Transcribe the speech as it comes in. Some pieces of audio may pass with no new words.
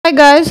Hi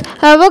guys,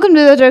 welcome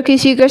to the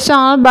Turkish Secrets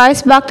channel.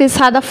 Barış Baktaş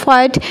had a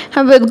fight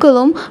with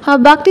Gülüm.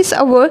 Baktaş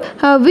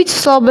which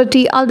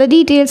celebrity? All the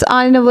details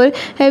are in our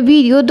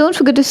video. Don't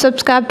forget to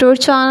subscribe to our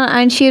channel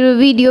and share the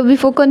video.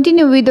 Before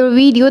continuing with the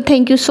video,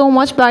 thank you so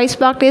much. Barış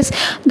Baktaş,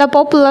 the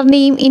popular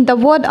name in the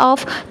world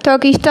of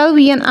Turkish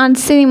television and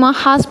cinema,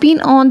 has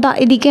been on the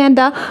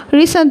agenda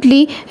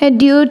recently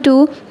due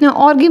to an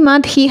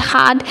argument he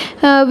had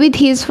with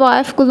his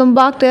wife Gülüm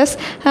Baktaş.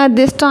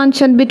 This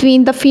tension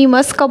between the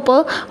famous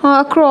couple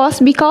across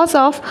because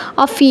of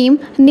a fame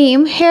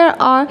name. Here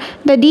are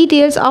the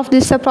details of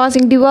this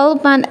surprising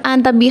development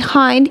and the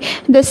behind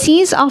the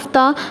scenes of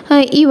the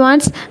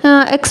events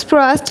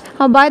expressed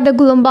by the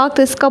Gülüm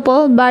Baktaş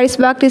couple. Barış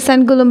Baktaş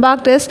and Gülüm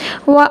Baktaş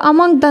were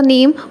among the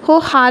names who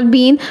had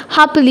been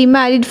happily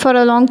married for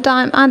a long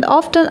time and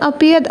often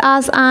appeared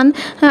as an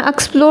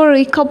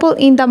exploratory couple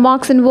in the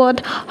magazine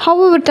world.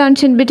 However,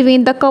 tension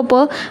between the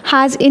couple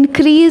has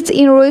increased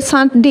in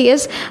recent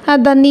days.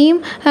 The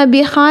name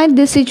behind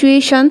this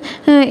situation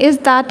is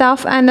that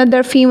of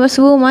another famous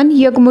woman,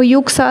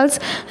 yüksel.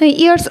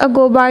 Years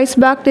ago, Barış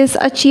Baktaş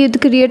achieved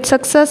great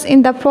success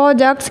in the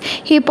projects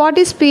he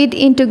participated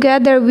in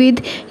together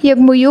with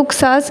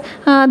yüksel.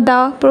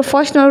 The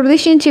professional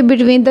relationship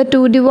between the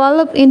two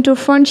developed into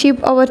friendship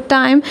over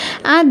time,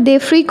 and they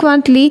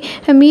frequently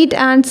meet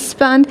and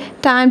spend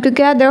time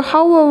together.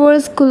 However,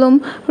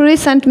 Gülüm's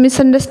recent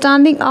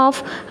misunderstanding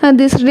of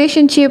this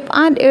relationship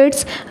and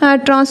its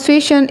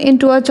transformation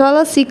into a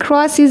jealousy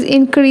crisis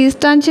increased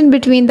tension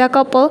between the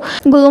couple.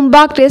 Gülüm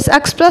Baktaş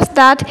expressed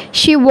that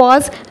she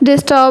was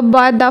disturbed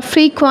by the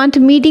frequent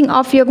meeting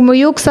of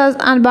yüksel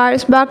and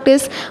Barış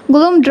Baktaş.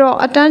 Gülüm drew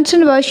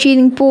attention by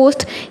sharing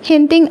posts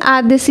hinting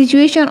at the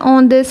situation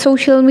on the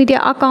social media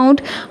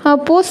account.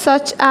 Posts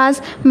such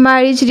as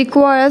 "Marriage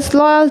requires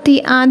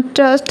loyalty and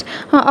trust"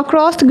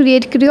 across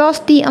great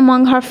curiosity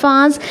among her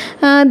fans.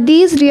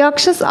 These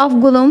reactions of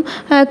Gülüm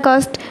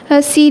caused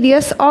a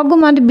serious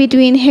argument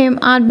between him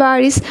and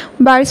Barış.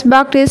 Barış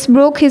Baktaş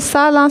broke his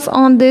silence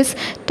on this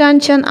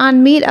tension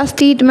and made a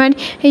statement: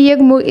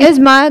 "Yegmur is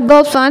my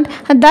girlfriend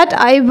that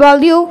I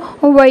value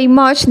very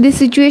much. The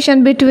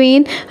situation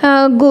between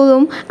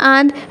Gülüm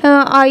and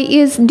I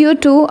is due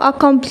to a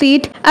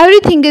complete.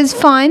 Everything is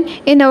fine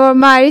in our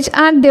marriage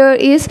and there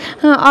is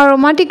a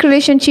romantic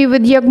relationship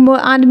with Yegmur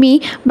and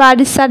me."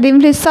 Barış said,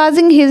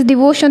 emphasizing his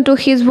devotion to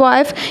his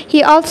wife.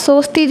 He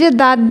also stated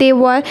that they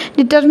were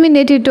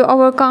determined to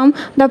overcome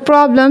the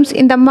problems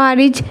in the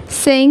marriage,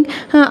 saying,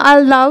 "I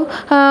love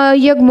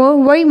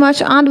Yegmur very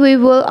much and we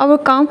will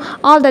overcome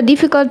all the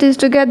difficulties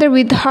together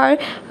with her."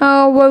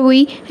 Where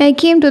we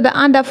came to the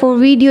end of our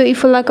video.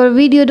 If you like our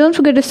video, don't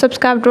forget to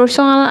subscribe to our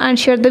channel and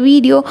share the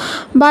video.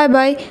 Bye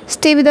bye.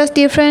 Stay with us,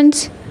 dear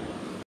friends.